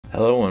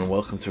Hello and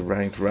welcome to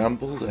Ranked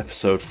Ramble,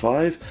 episode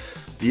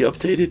 5, the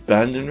updated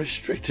banned and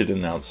restricted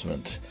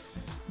announcement.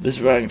 This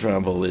Ranked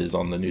Ramble is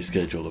on the new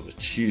schedule of a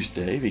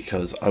Tuesday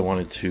because I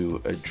wanted to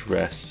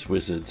address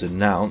Wizards'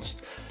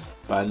 announced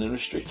banned and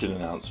restricted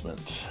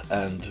announcement,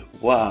 and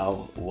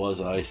wow,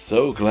 was I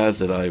so glad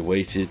that I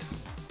waited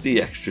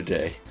the extra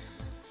day.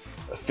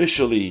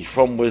 Officially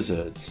from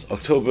Wizards,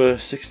 October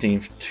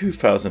 16th,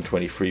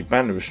 2023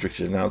 banned and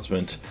restricted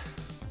announcement,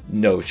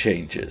 no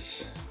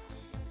changes.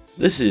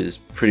 This is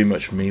pretty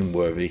much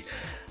meme-worthy.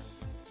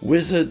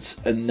 Wizards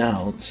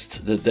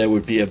announced that there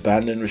would be a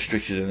banned and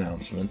restricted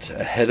announcement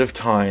ahead of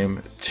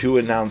time to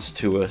announce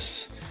to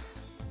us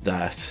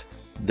that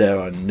there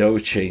are no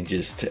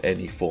changes to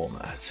any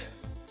format.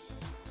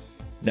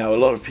 Now, a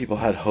lot of people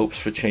had hopes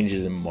for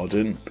changes in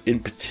Modern, in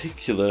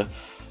particular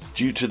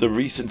due to the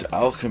recent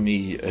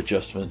alchemy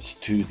adjustments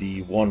to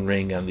the One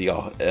Ring and the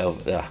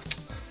Orcish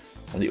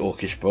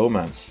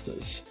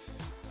Bowmasters.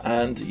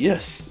 And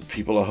yes,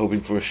 people are hoping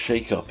for a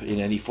shake-up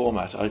in any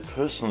format. I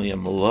personally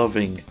am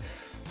hoping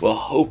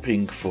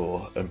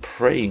for and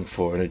praying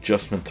for an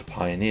adjustment to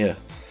Pioneer.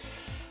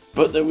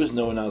 But there was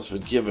no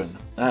announcement given.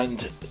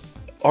 And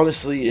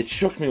honestly, it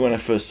shocked me when I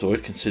first saw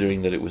it,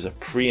 considering that it was a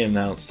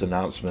pre-announced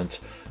announcement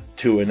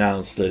to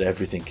announce that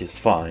everything is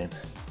fine.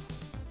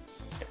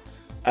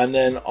 And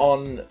then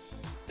on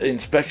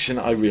inspection,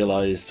 I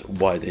realized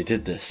why they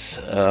did this.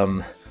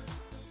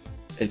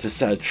 It's a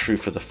sad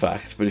truth of the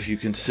fact, but if you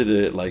consider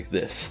it like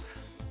this,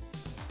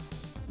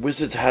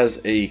 Wizards has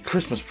a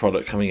Christmas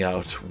product coming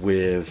out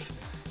with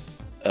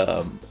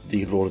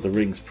the Lord of the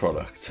Rings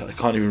product. I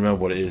can't even remember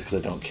what it is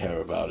because I don't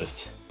care about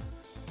it.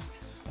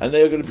 And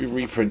they are going to be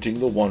reprinting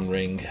the One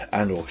Ring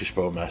and Orcish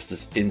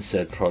Bowmasters in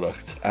said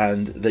product,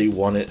 and they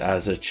want it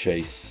as a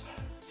chase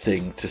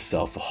thing to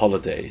sell for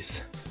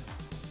holidays.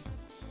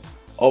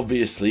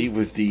 Obviously,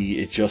 with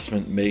the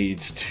adjustment made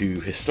to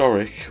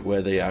Historic,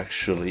 where they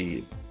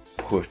actually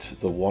put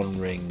the One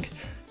Ring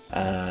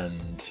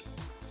and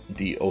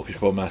the Orcish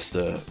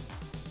Bowmaster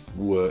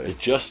were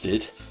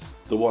adjusted,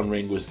 the One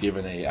Ring was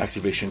given a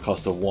activation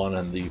cost of 1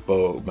 and the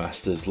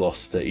Bowmasters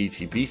lost their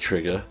ETB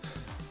trigger.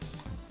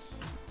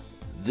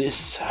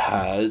 This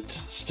had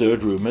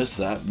stirred rumours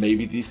that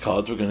maybe these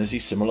cards were going to see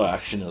similar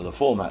action in other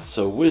formats,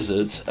 so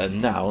Wizards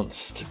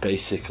announced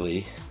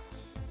basically,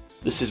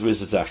 this is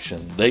Wizards'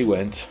 action. They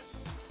went,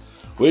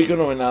 we're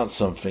going to announce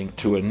something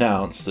to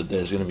announce that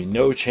there's going to be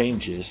no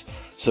changes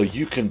so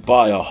you can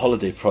buy our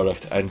holiday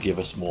product and give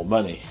us more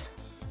money.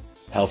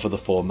 Hell for the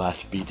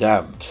format, be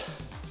damned.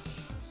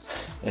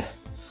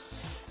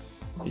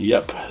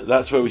 Yep,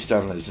 that's where we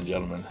stand, ladies and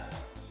gentlemen.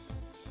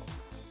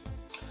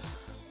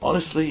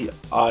 Honestly,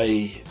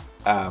 I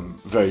am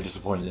very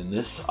disappointed in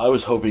this. I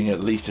was hoping at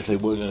least if they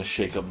were going to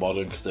shake up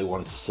Modern because they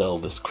wanted to sell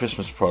this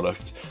Christmas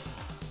product,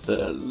 that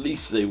at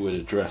least they would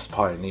address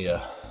Pioneer.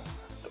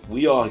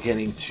 We are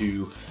getting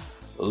to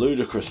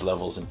ludicrous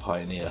levels in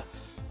Pioneer.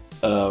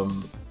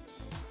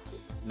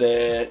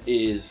 There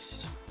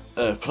is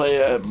a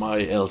player at my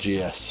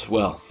LGS,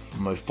 well,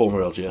 my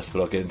former LGS,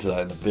 but I'll get into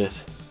that in a bit,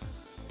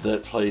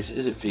 that plays,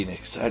 is it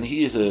Phoenix? And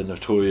he is a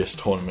notorious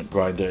tournament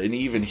grinder, and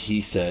even he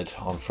said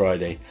on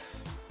Friday,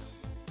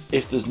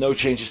 if there's no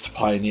changes to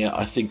Pioneer,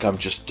 I think I'm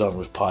just done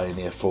with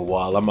Pioneer for a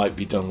while. I might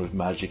be done with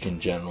Magic in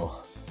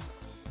general.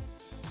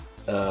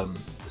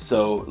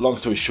 So, long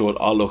story short,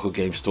 our local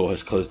game store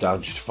has closed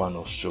down due to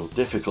financial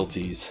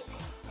difficulties.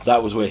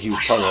 That was where he was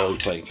primarily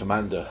playing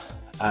Commander,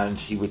 and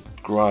he would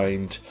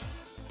grind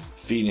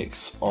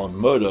Phoenix on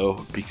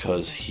Modo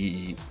because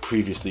he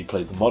previously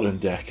played the Modern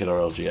deck at our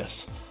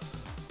LGS.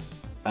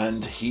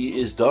 And he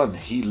is done.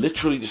 He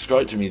literally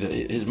described to me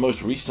that his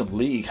most recent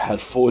league had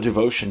 4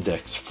 Devotion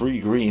decks, 3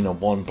 green and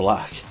 1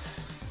 black.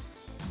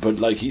 But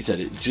like he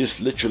said, it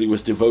just literally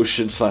was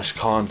Devotion /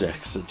 Karn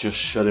decks that just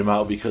shut him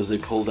out because they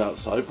pulled out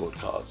sideboard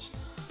cards.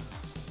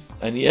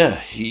 And yeah,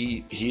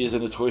 he is a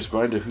notorious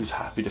grinder who's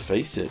happy to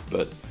face it,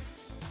 but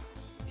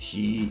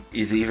he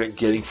is even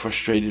getting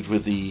frustrated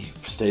with the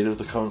state of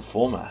the current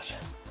format.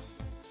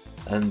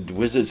 And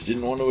Wizards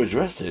didn't want to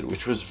address it,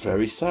 which was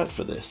very sad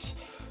for this.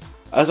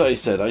 As I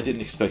said, I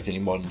didn't expect any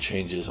modern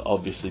changes,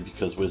 obviously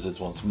because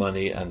Wizards wants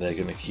money and they're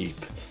going to keep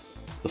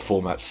the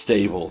format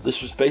stable.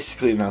 This was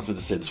basically an announcement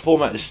to say this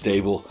format is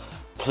stable,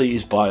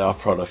 please buy our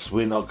products,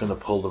 we're not going to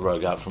pull the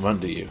rug out from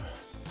under you.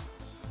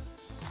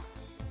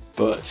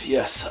 But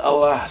yes,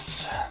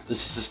 alas,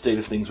 this is the state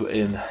of things we're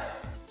in.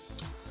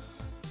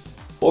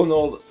 All in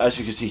all, as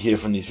you can see here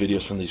from these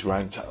videos, from these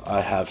ranked, I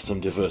have some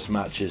diverse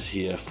matches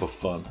here for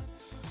fun.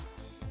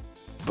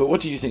 But what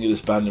do you think of this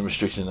banned and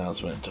restricted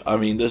announcement? I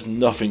mean, there's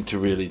nothing to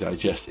really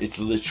digest. It's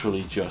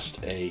literally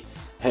just a,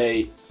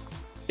 hey,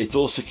 it's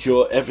all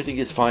secure, everything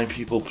is fine,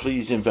 people,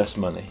 please invest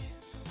money.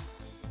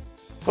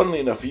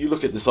 Funnily enough, if you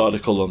look at this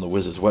article on the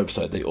Wizards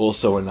website, they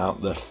also announce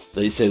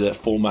they say their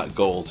format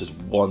goals is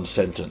 1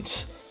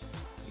 sentence.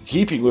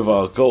 Keeping with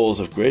our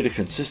goals of greater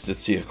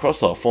consistency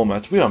across our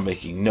formats, we are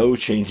making no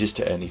changes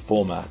to any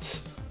formats.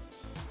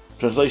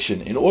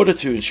 Translation: in order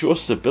to ensure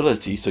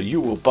stability so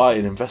you will buy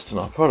and invest in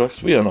our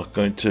products, we are not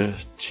going to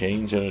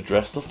change and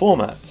address the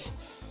formats.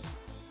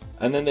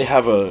 And then they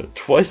have a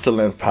twice the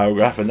length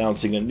paragraph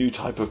announcing a new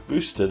type of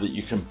booster that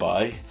you can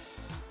buy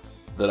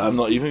that I'm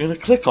not even going to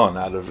click on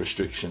out of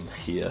restriction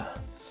here.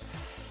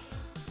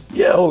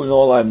 Yeah, all in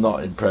all, I'm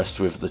not impressed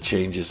with the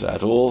changes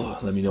at all.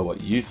 Let me know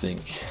what you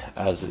think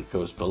as it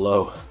goes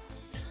below.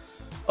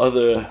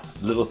 Other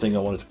little thing I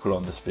wanted to put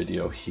on this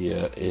video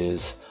here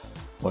is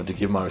I wanted to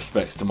give my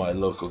respects to my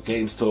local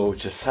game store,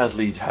 which has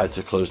sadly had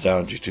to close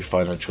down due to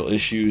financial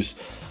issues.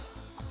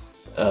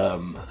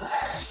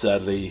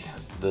 Sadly,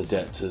 the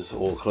debtors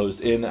all closed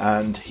in,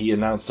 and he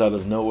announced out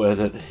of nowhere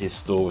that his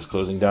store was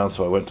closing down,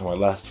 so I went to my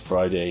last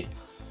Friday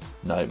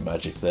night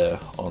magic there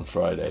on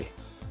Friday.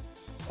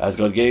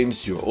 Asgard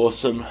Games, you're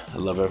awesome. I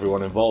love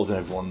everyone involved and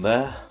everyone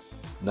there.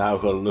 Now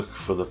I've got to look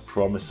for the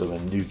promise of a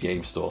new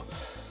game store,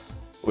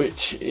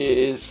 which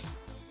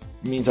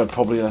means I'm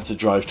probably going to have to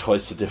drive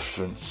twice the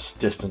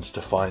distance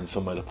to find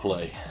somewhere to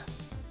play.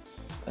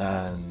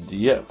 And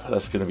yep,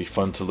 that's going to be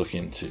fun to look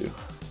into.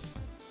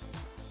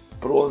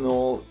 But all in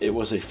all, it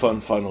was a fun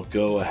final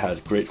go. I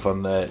had great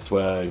fun there. It's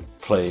where I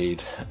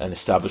played and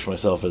established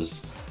myself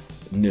as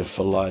Niv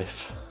for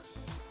life.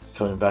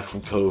 Coming back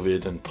from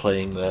COVID and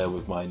playing there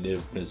with my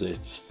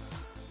Niv-Mizzet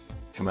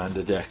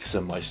Commander decks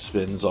and my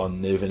spins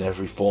on Niv in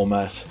every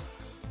format.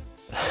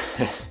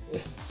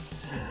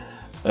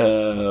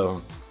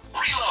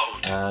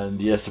 And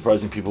yeah,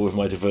 surprising people with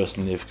my diverse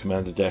Niv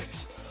Commander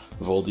decks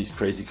with all these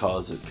crazy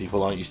cards that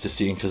people aren't used to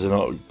seeing because they're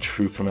not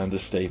true Commander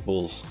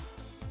staples.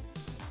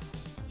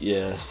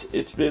 Yes,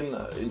 it's been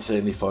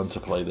insanely fun to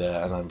play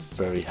there, and I'm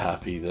very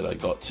happy that I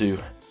got to.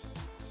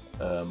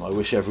 I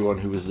wish everyone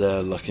who was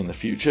there luck in the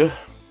future.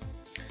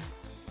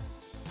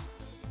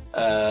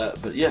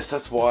 But yes,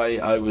 that's why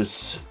I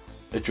was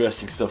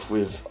addressing stuff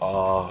with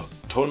our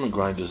tournament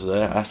grinders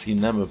there,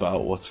 asking them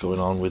about what's going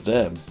on with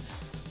them.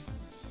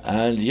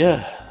 And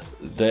yeah,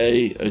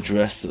 they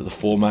addressed that the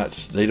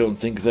formats, they don't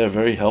think they're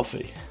very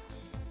healthy.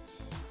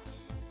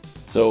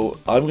 So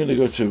I'm going to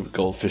go to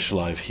Goldfish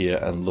Live here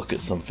and look at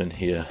something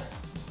here.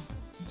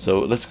 So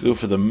let's go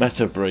for the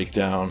meta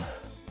breakdown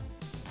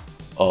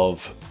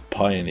of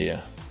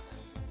Pioneer.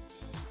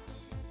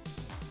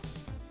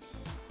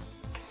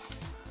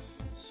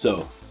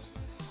 So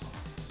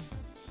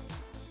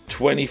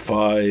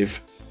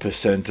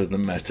 25% of the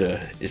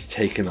meta is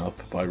taken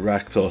up by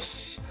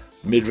Rakdos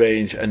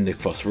Midrange and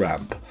Nykthos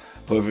Ramp.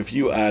 However, if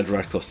you add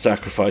Rakdos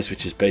Sacrifice,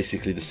 which is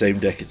basically the same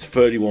deck, it's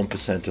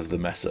 31% of the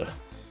meta.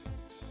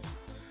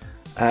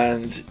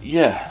 And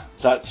yeah,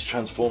 that's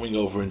transforming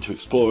over into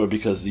Explorer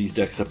because these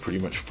decks are pretty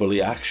much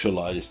fully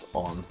actualized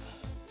on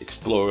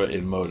Explorer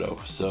in Modo.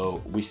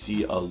 So we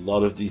see a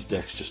lot of these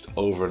decks just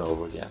over and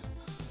over again.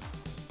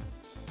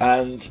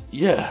 And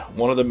yeah,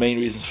 one of the main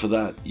reasons for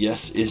that,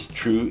 yes, is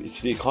true, it's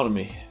the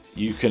economy.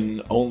 You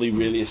can only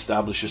really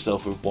establish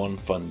yourself with one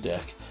fun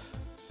deck,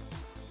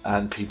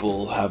 and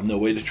people have no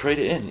way to trade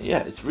it in. Yeah,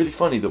 it's really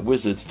funny that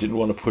Wizards didn't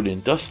want to put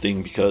in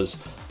dusting because,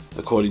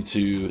 according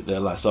to their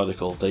last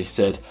article, they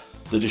said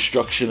the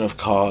destruction of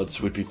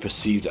cards would be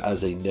perceived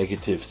as a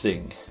negative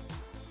thing.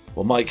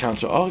 Well, my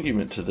counter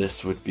argument to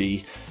this would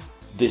be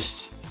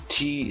this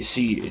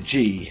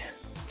TCG,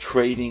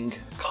 trading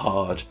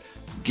card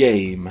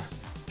game,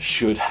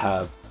 should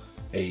have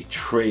a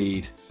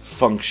trade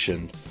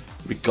function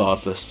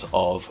regardless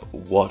of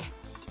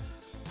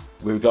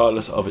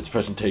its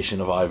presentation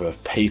of either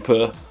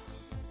paper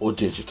or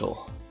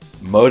digital.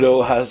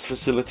 Modo has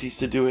facilities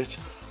to do it.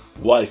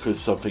 Why could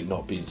something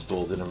not be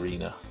installed in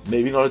Arena?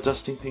 Maybe not a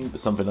dusting thing,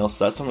 but something else.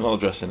 That's something I'll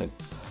address in a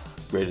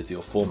greater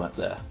deal format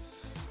there.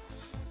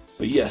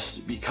 But yes,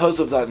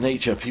 because of that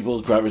nature,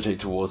 people gravitate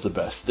towards the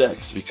best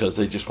decks because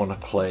they just want to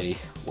play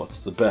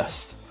what's the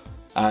best.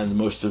 And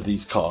most of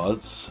these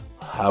cards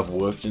have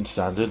worked in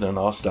Standard and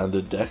are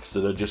Standard decks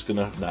that are just going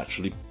to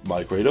naturally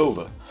migrate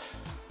over.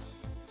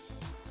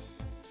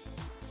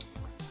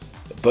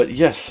 But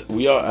yes,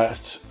 we are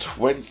at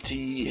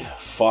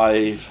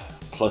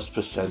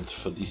 25+%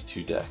 for these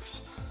two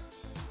decks.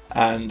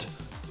 And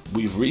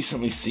we've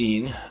recently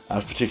seen,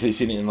 I've particularly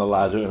seen it in the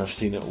ladder and I've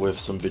seen it with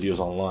some videos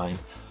online,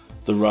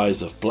 the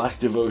rise of Black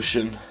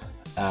Devotion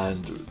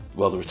and,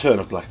 well, the return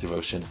of Black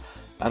Devotion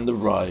and the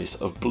rise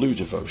of Blue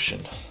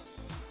Devotion.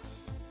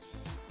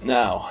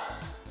 Now,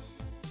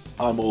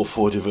 I'm all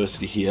for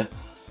diversity here,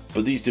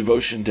 but these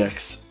devotion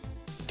decks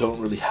don't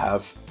really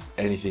have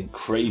anything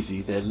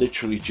crazy. They're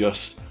literally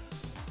just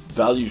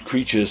valued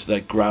creatures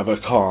that grab a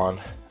Karn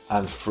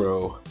and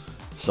throw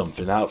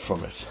something out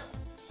from it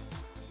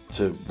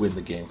to win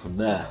the game from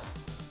there.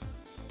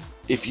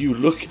 If you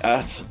look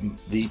at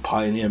the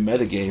Pioneer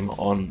metagame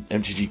on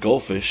MTG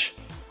Goldfish,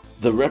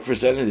 the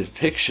representative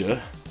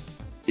picture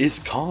is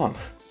Karn.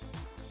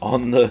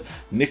 On the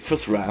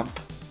Nykthos Ramp,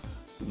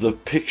 the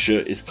picture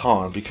is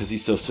Karn because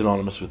he's so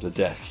synonymous with the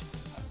deck.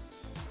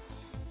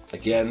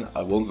 Again,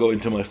 I won't go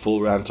into my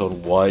full rant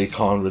on why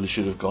Karn really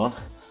should have gone.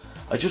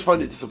 I just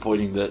find it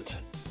disappointing that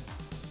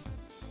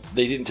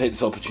they didn't take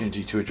this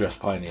opportunity to address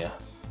Pioneer.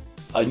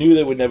 I knew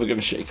they were never going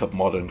to shake up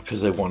Modern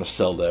because they want to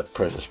sell their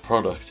precious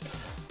product,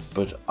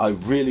 but I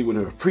really would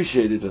have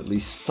appreciated at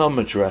least some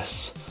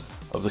address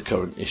of the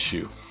current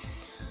issue.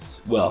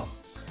 well,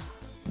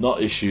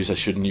 not issues, I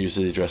shouldn't use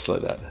the address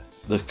like that,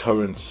 the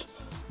current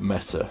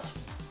meta.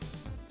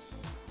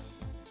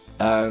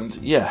 And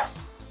yeah,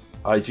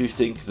 I do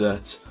think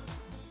that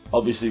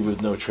obviously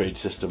with no trade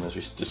system, as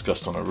we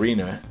discussed on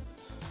Arena,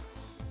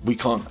 we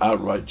can't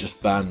outright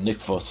just ban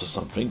Niv-Mizzet or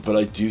something, but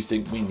I do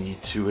think we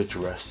need to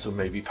address or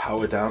maybe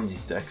power down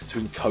these decks to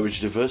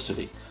encourage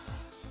diversity.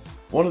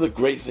 One of the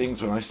great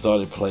things when I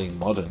started playing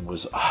Modern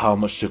was how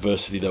much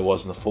diversity there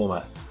was in the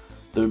format.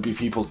 There would be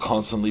people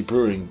constantly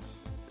brewing.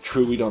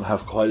 True, we don't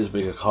have quite as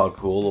big a card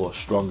pool or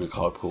stronger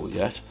card pool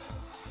yet,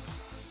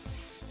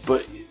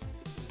 but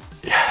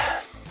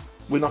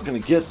we're not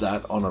going to get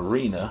that on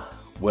Arena,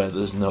 where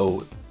there's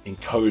no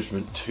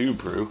encouragement to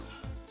brew,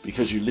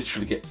 because you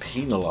literally get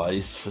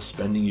penalized for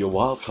spending your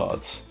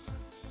wildcards.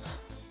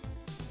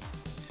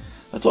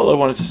 That's all I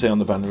wanted to say on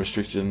the banner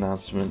restricted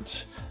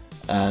announcement,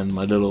 and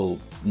my little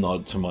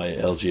nod to my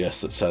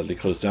LGS that sadly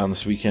closed down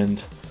this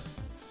weekend.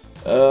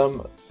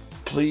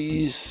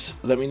 Please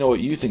let me know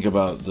what you think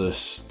about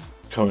this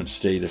current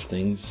state of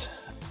things.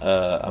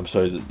 I'm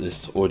sorry that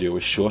this audio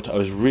was short. I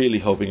was really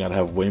hoping I'd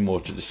have way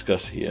more to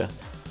discuss here.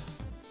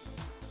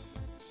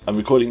 I'm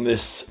recording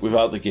this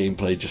without the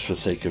gameplay just for the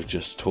sake of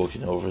just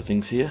talking over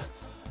things here.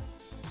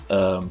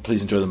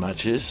 Please enjoy the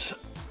matches.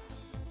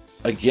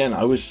 Again,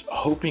 I was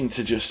hoping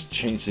to just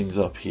change things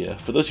up here.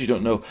 For those of you who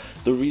don't know,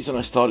 the reason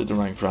I started the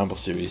Ranked Ramble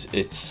series,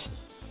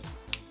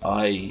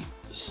 I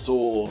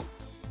saw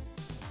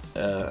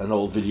an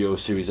old video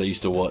series I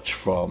used to watch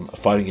from a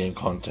fighting game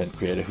content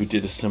creator who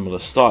did a similar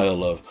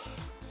style of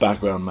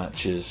background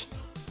matches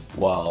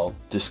while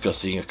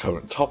discussing a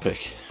current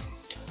topic.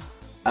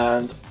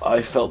 And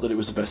I felt that it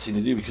was the best thing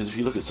to do, because if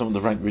you look at some of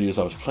the ranked videos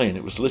I was playing,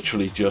 it was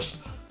literally just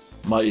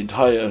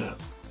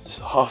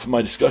half of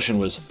my discussion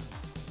was,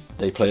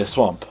 they play a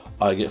swamp,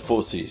 I get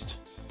 4 seized.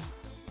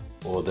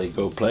 Or they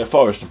go play a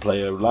forest and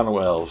play a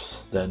Llanowar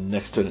Elves. Then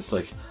next turn it's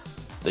like,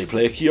 they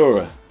play a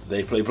Kiora,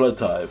 they play Blood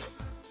Tithe.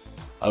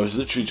 I was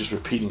literally just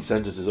repeating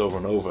sentences over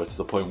and over to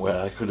the point where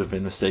I could have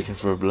been mistaken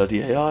for a bloody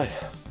AI.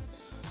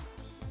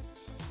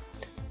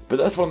 But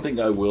that's one thing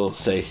I will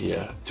say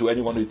here, to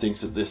anyone who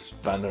thinks that this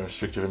banner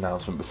restricted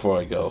announcement, before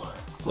I go,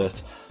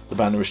 that the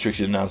banner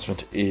restricted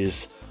announcement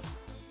is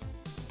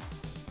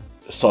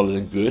solid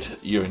and good.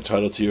 You're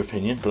entitled to your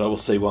opinion, but I will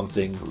say one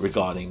thing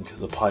regarding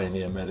the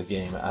Pioneer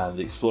metagame and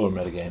the Explorer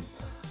metagame.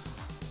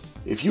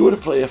 If you were to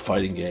play a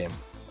fighting game,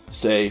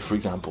 say for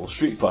example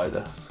Street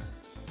Fighter,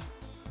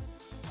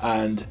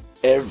 and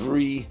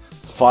every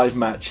 5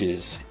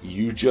 matches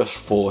you just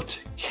fought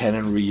Ken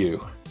and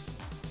Ryu,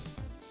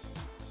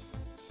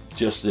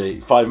 just the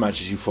 5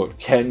 matches you fought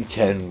Ken,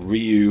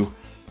 Ryu,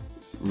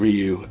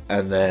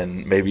 and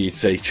then maybe you'd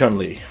say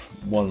Chun-Li,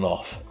 one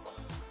off,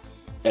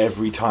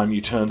 every time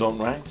you turned on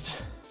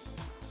ranked,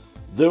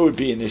 there would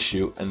be an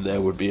issue, and there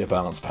would be a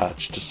balance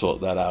patch to sort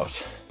that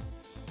out.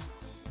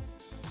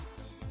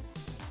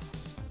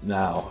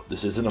 Now,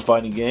 this isn't a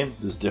fighting game,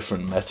 there's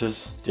different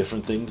metas,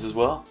 different things as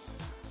well.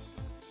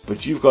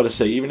 But you've got to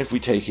say, even if we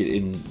take it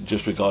in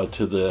just regard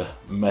to the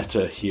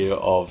meta here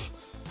of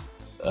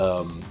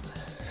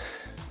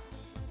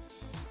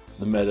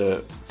the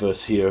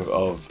metaverse here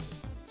of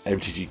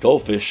MTG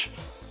Goldfish,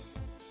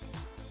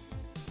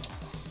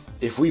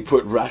 if we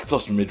put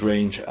Rakdos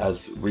mid-range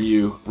as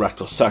Ryu,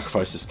 Rakdos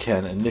sacrifices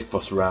Ken, and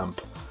Niv-Mizzet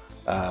ramp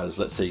as,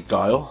 let's say,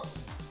 Guile,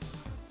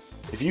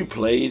 if you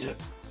played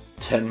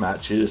 10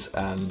 matches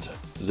and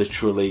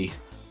literally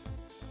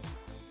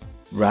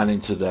ran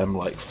into them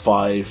like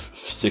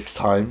 5-6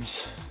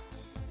 times,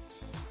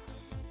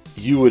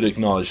 you would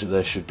acknowledge that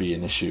there should be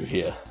an issue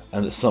here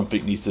and that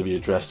something needs to be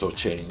addressed or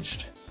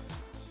changed.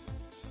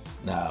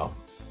 Now,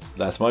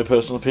 that's my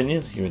personal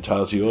opinion. You're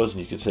entitled to yours,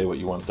 and you can say what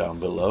you want down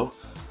below.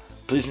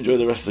 Please enjoy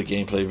the rest of the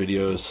gameplay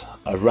videos.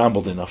 I've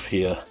rambled enough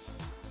here.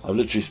 I've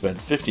literally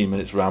spent 15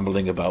 minutes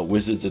rambling about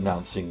Wizards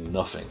announcing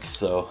nothing,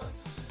 so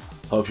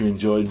hope you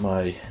enjoyed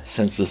my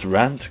senseless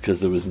rant, because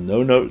there was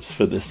no notes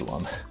for this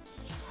one.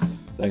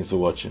 Thanks for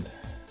watching.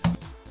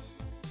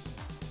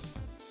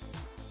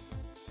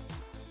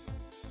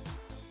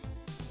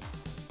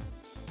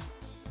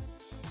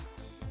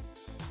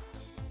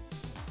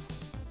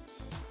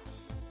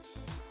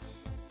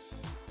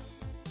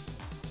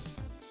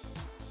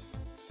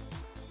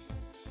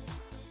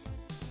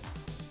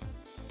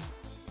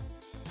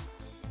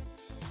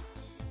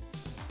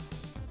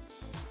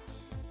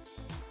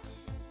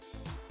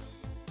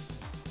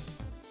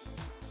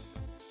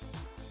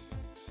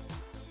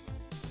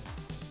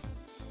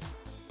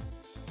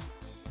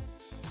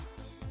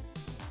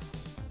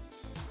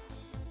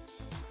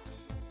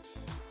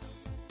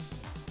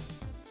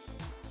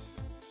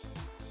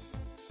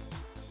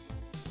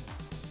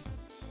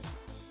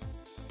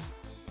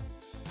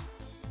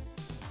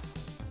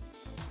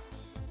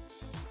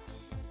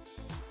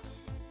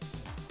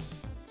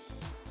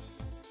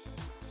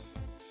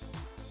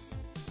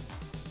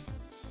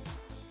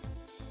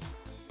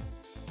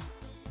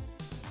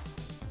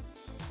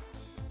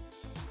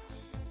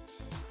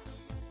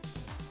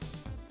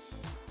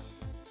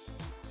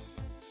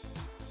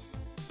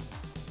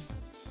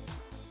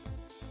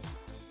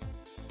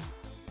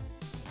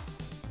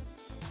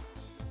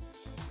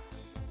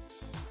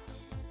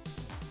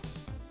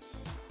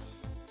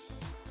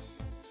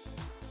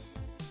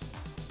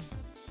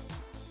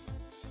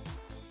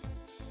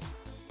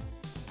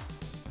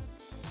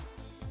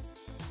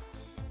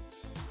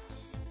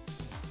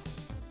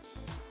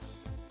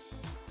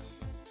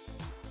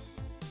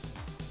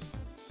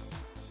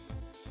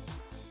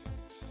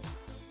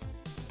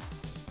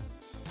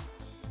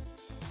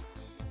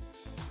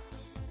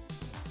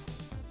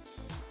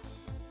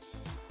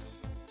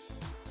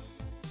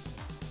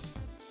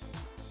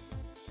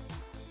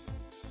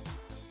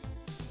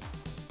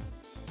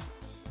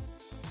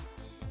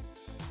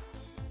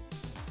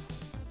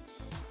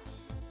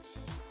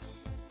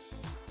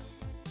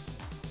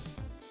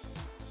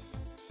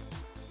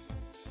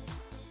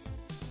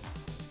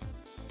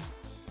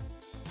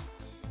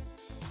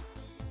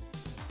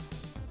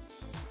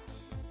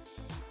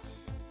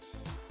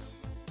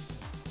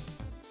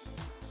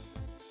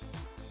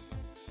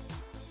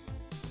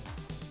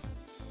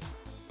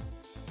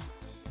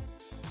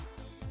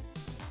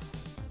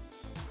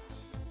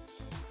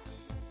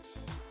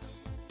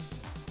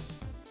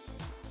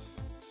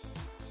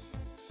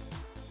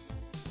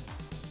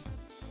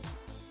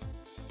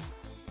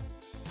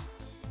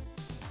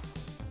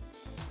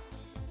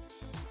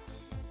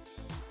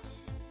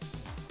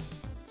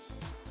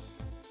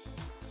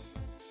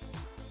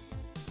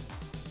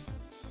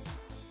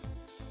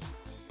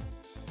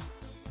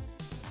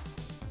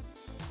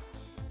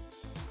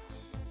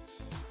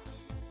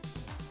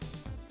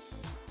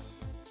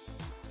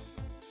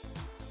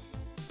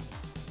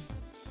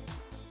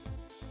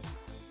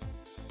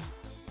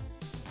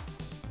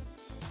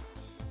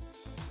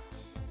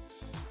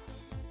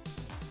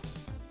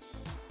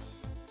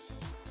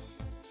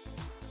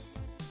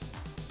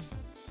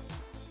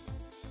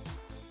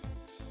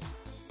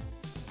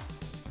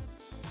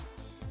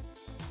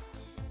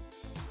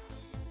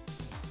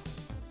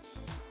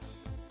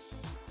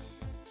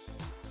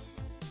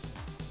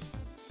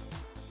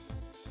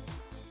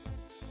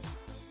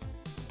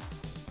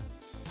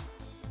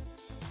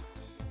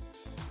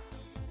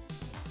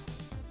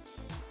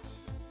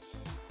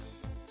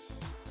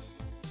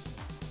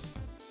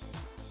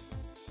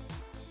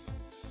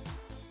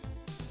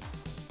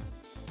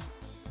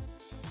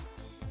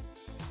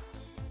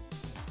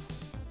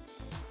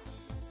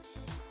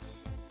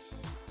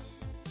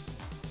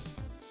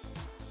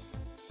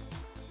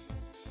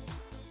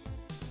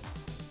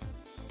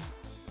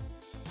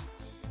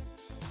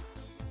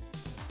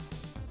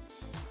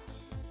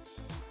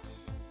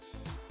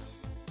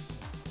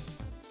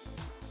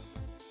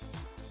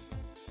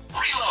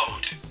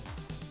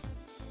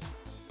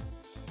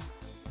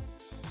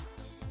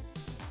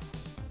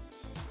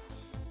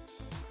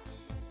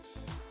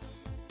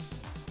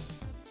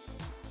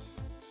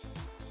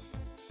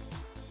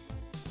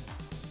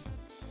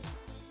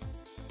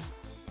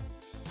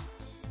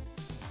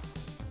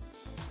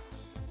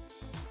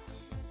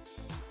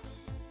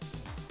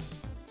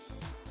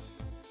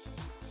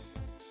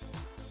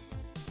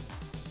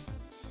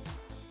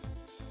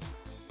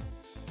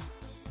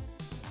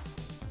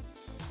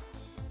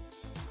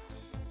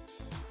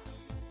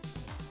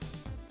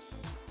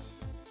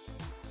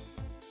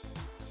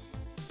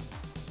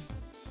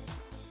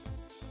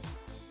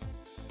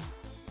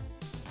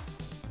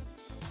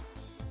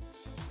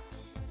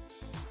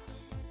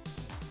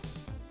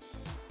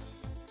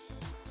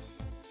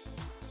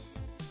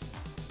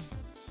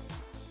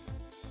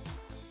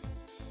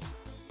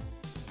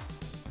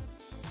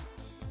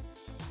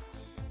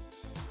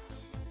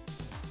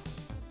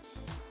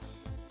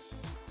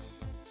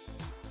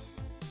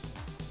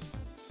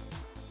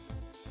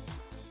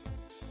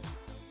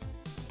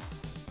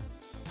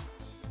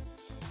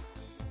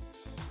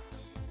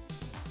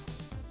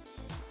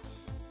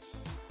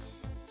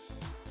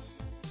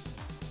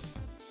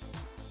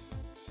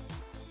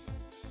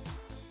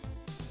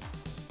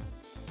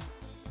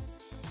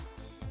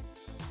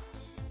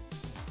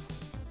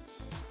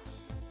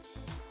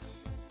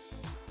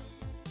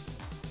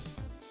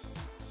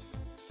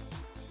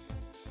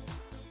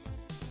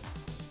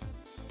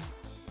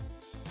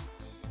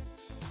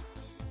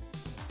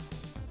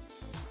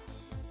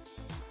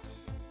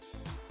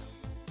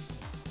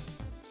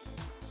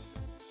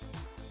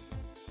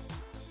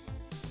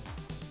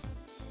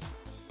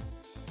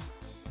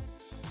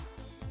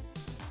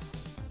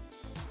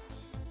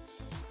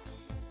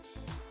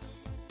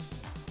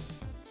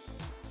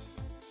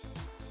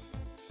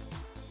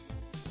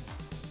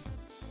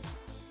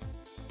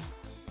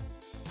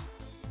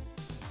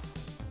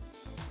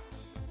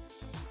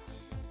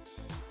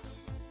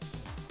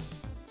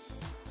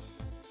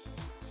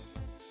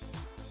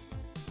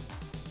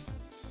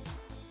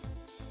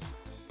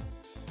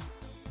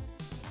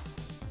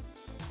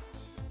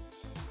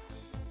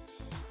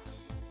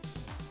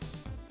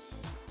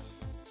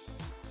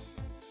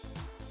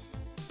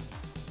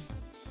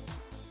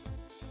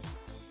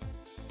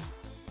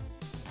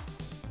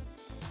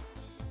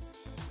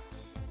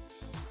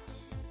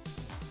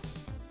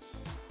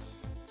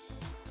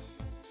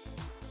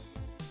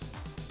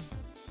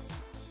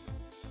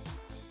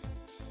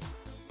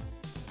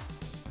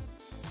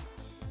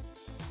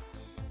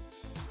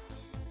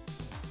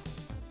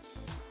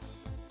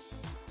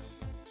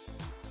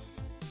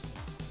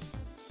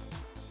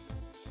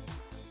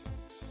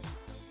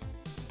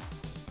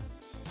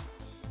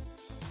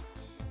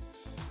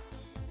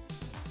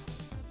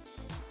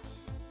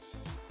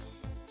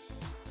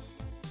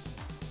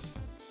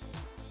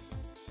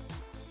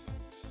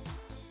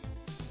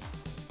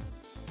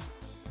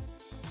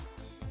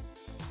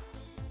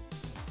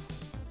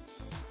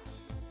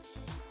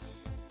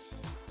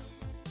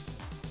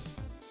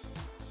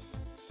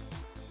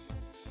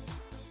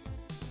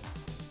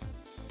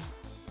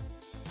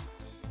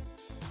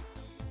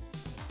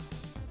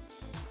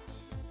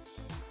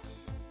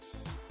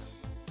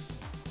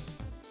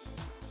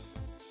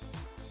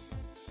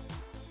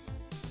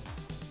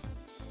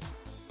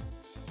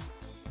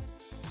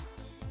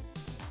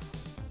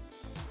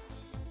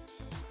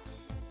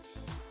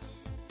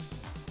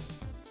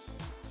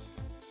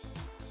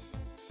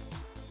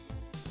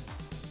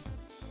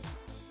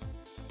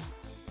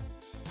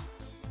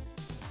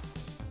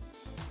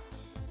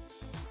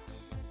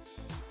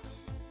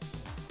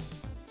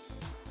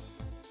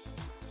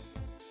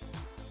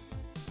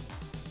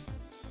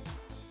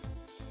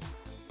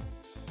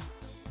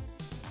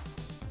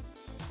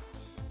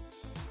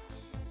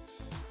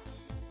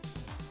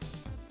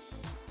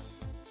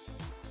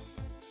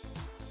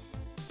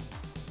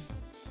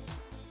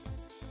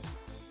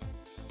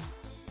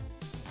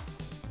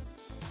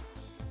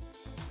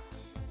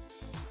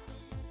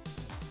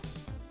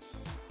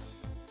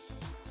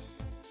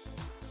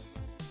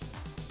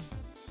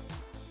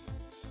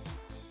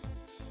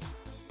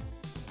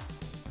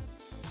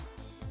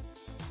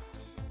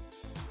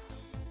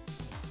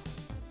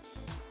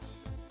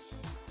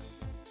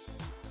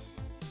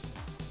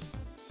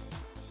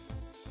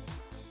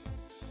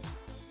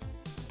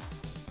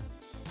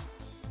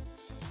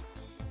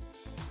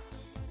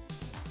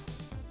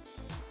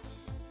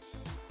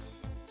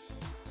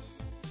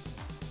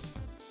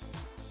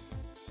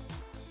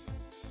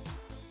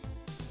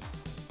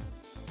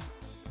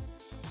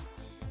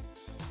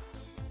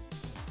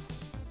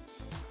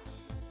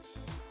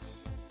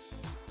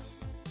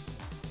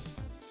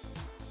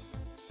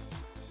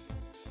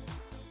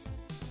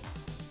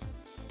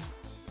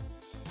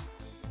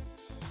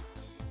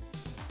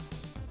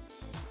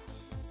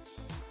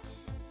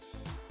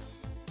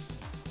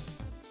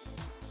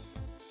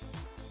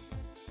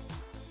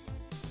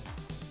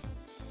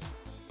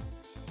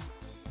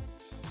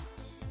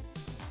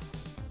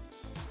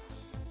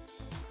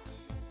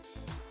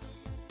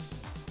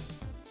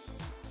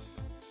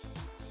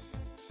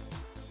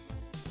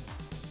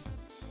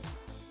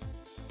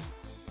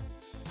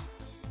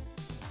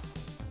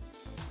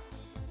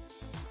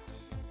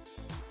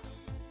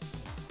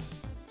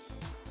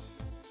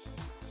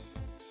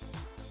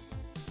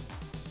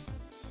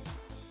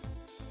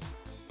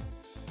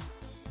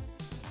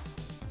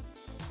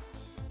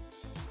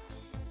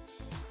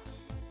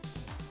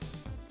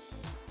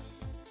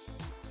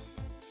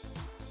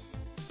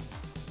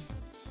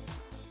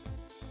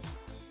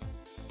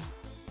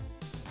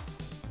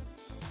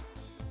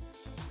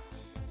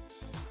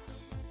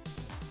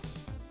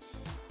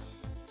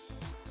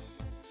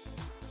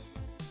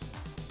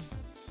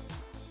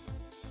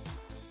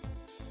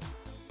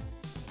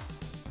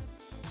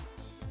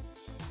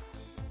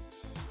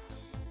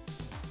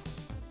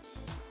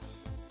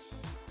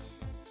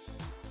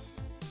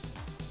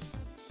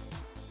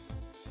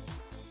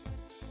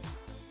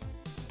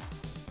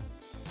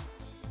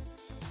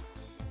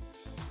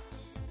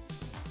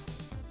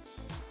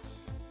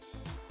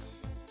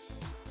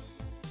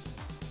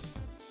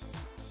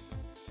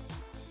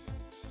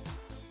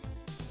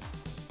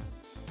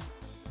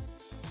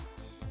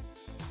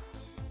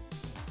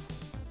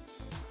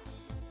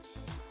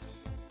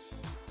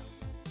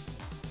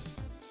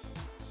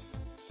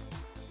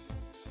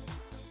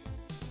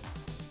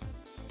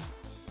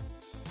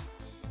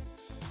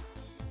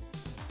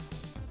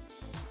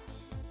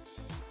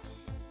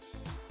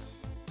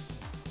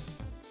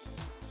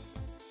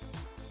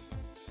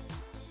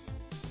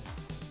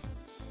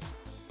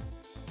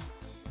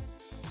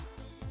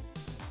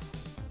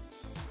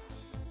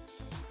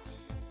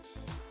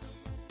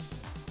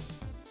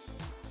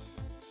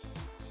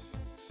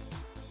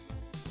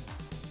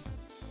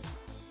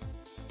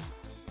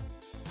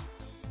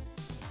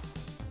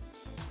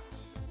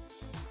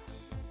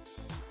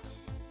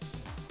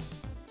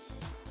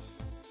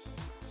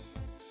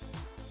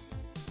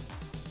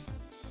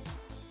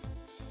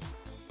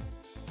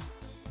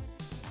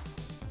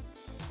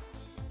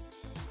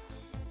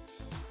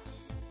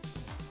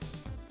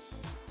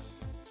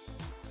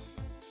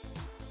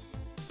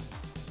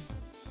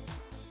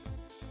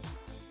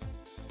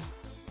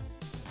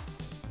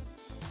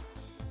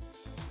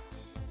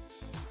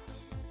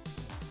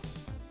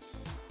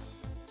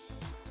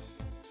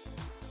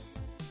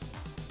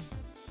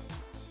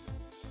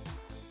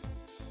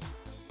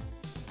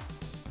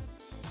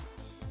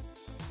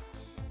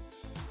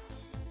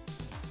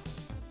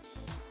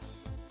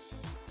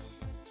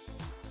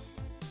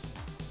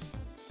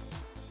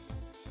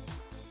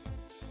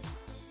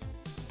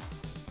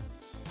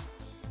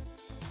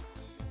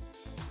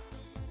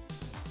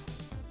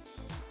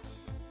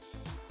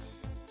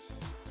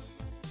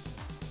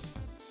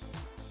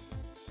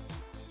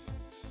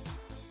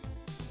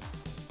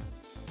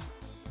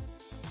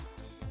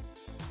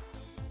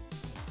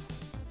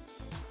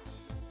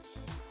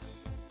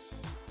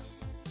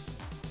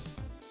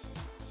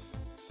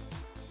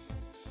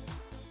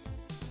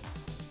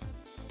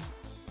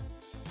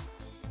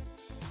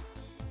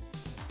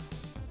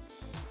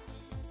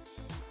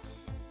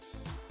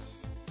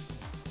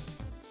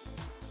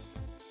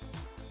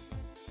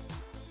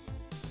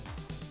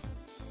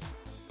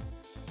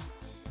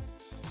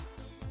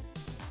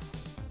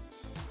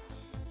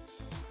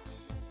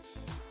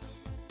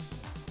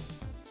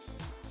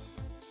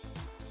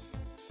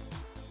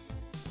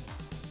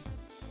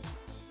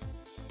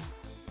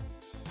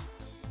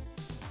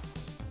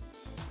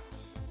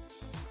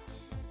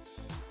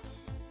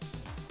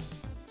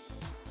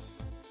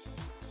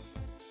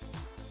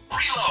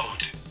 Reload.